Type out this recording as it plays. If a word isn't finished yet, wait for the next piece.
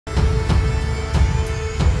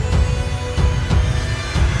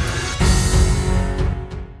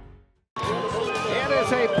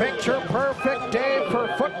It's a picture-perfect day for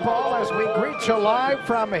football as we greet you live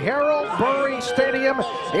from Harold Burry Stadium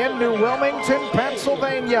in New Wilmington,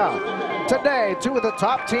 Pennsylvania. Today, two of the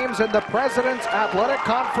top teams in the President's Athletic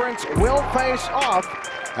Conference will face off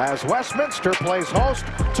as Westminster plays host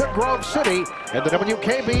to Grove City in the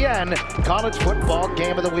WKBN College Football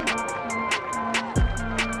Game of the Week.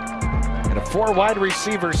 In a four-wide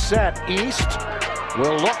receiver set, East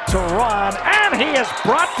will look to run, and he is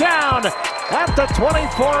brought down at the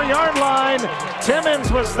 24-yard line.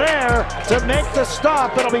 Timmons was there to make the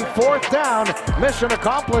stop. It'll be fourth down. Mission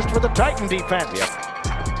accomplished for the Titan defense.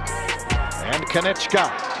 And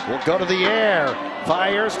Kanichka will go to the air.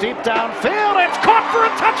 Fires deep downfield. It's caught for a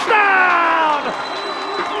touchdown!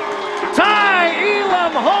 Ty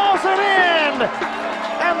Elam hauls it in,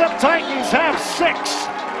 and the Titans have 6.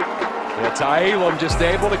 Yeah, Ty Elam just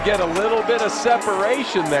able to get a little bit of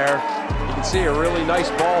separation there. You can see a really nice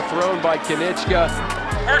ball thrown by Kanichka.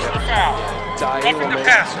 Personal foul. Ty Elam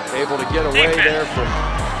able to get away there from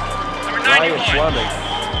Ryan Fleming.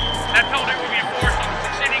 That penalty will be enforced on the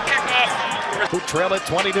succeeding kickoff. Who trail it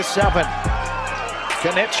 20-7.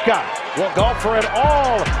 Kanichka will go for it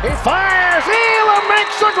all. He fires. Elam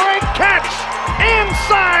makes a great catch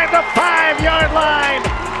inside the 5-yard line.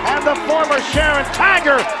 And the former Sharon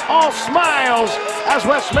Tiger all smiles as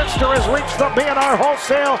Westminster has reached the B&R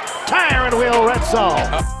Wholesale Tire and Wheel Red Zone.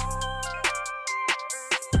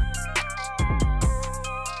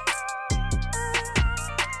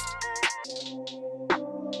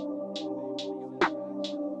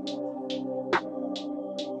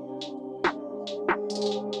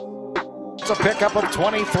 It's a pickup of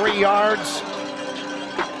 23 yards.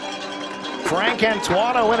 Frank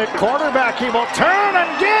Antuano in at quarterback. He will turn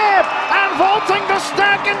and give, and vaulting the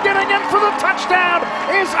stack and getting in for the touchdown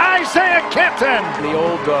is Isaiah Kenton. The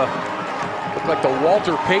old, looked like the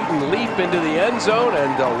Walter Payton leap into the end zone,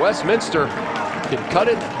 and Westminster can cut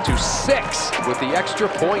it to 6 with the extra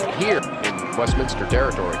point here in Westminster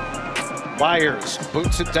territory. Myers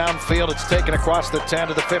boots it downfield. It's taken across the 10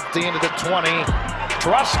 to the 15 to the 20.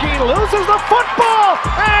 Trusky loses the football,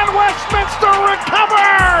 and Westminster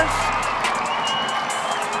recovers.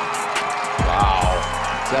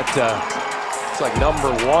 It's like number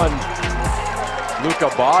 1, Luca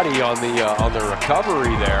Botti on the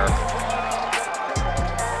recovery there.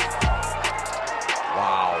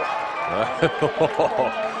 Wow.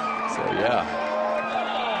 So yeah.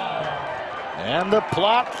 And the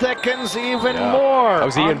plot thickens even more. That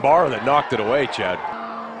was Ian Barr that knocked it away, Chad.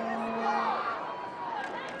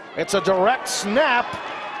 It's a direct snap.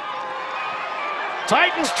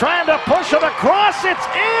 Titans trying to push it across. It's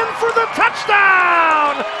in for the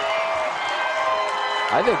touchdown.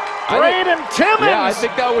 Braden Timmons. Yeah, I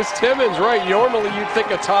think that was Timmons, right? Normally you'd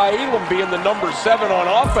think of Ty Elam being the number 7 on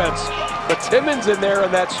offense, but Timmons in there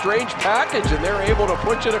in that strange package, and they're able to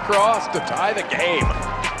push it across to tie the game.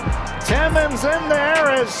 Timmons in there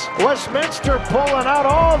as Westminster pulling out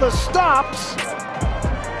all the stops.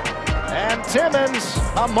 And Timmons,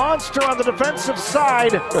 a monster on the defensive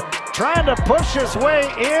side, trying to push his way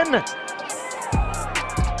in.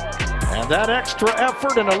 And that extra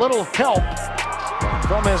effort and a little help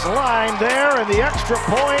from his line there, and the extra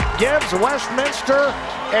point gives Westminster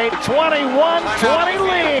a 21-20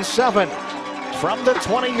 lead. 7 from the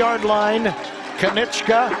 20-yard line.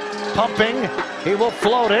 Kanichka pumping. He will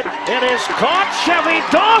float it. It is caught. Chevy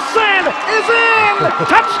Dawson is in.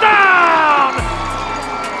 Touchdown!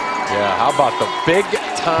 Yeah, how about the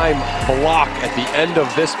big-time block at the end of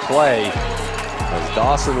this play, as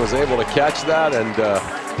Dawson was able to catch that and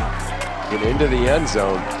get into the end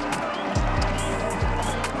zone.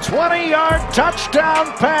 20-yard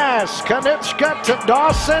touchdown pass. Kanichka to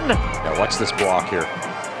Dawson. Yeah, watch this block here.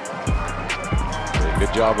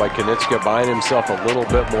 Good job by Kanichka buying himself a little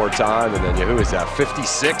bit more time, and then who is that?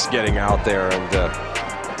 56 getting out there and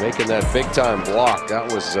making that big-time block. That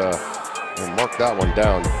was... mark that one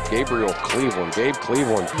down. Gabe Cleveland.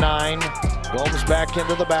 9, Gomes back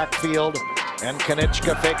into the backfield, and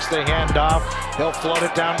Kanichka fakes the handoff. He'll float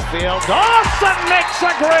it downfield. Dawson makes a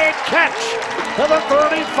great catch to the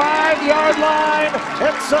 35-yard line.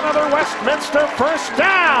 It's another Westminster first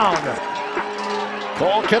down.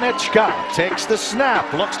 Cole Kanichka takes the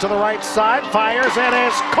snap, looks to the right side, fires, and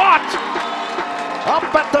is caught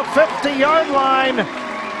up at the 50-yard line.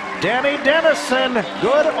 Danny Dennison,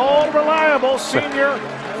 good old reliable senior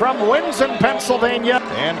from Windsor, Pennsylvania.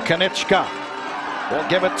 And Kanichka will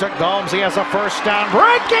give it to Gomes. He has a first down.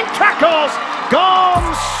 Breaking tackles.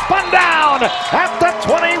 Gomes spun down at the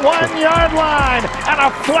 21-yard line. And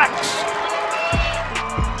a flex.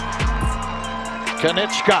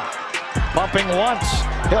 Kanichka Bumping once.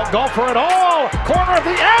 He'll go for it all. Corner of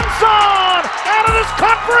the end zone. And it is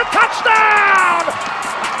caught for a touchdown.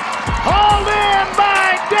 Hauled in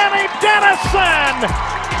by Denny Dennison.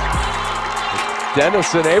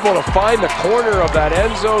 Dennison able to find the corner of that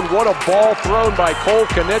end zone. What a ball thrown by Cole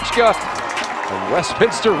Konieczka. And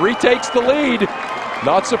Westminster retakes the lead,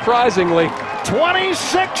 not surprisingly.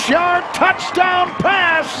 26-yard touchdown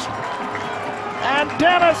pass. And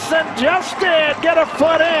Dennison just did get a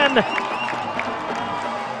foot in.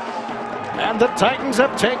 And the Titans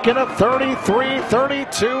have taken a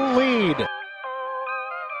 33-32 lead.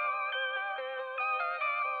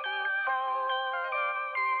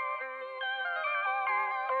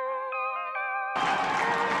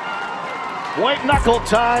 White knuckle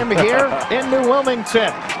time here in New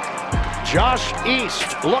Wilmington. Josh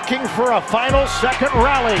East looking for a final second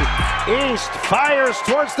rally. East fires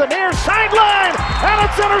towards the near sideline, and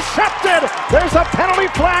it's intercepted. There's a penalty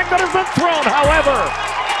flag that has been thrown, however.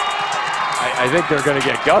 I think they're going to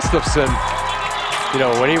get Gustafson, you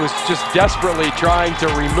know, when he was just desperately trying to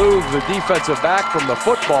remove the defensive back from the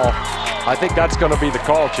football. I think that's going to be the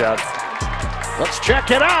call, Chad. Let's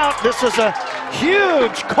check it out. This is a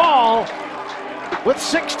huge call with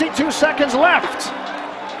 62 seconds left.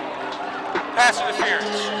 Pass interference.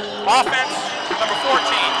 Offense, number 14.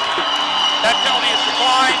 That penalty is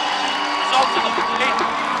declined. Results in the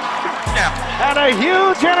snap. And a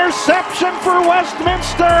huge interception for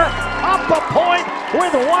Westminster. Up a point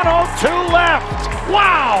with 1:02 left.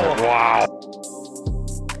 Wow! Wow.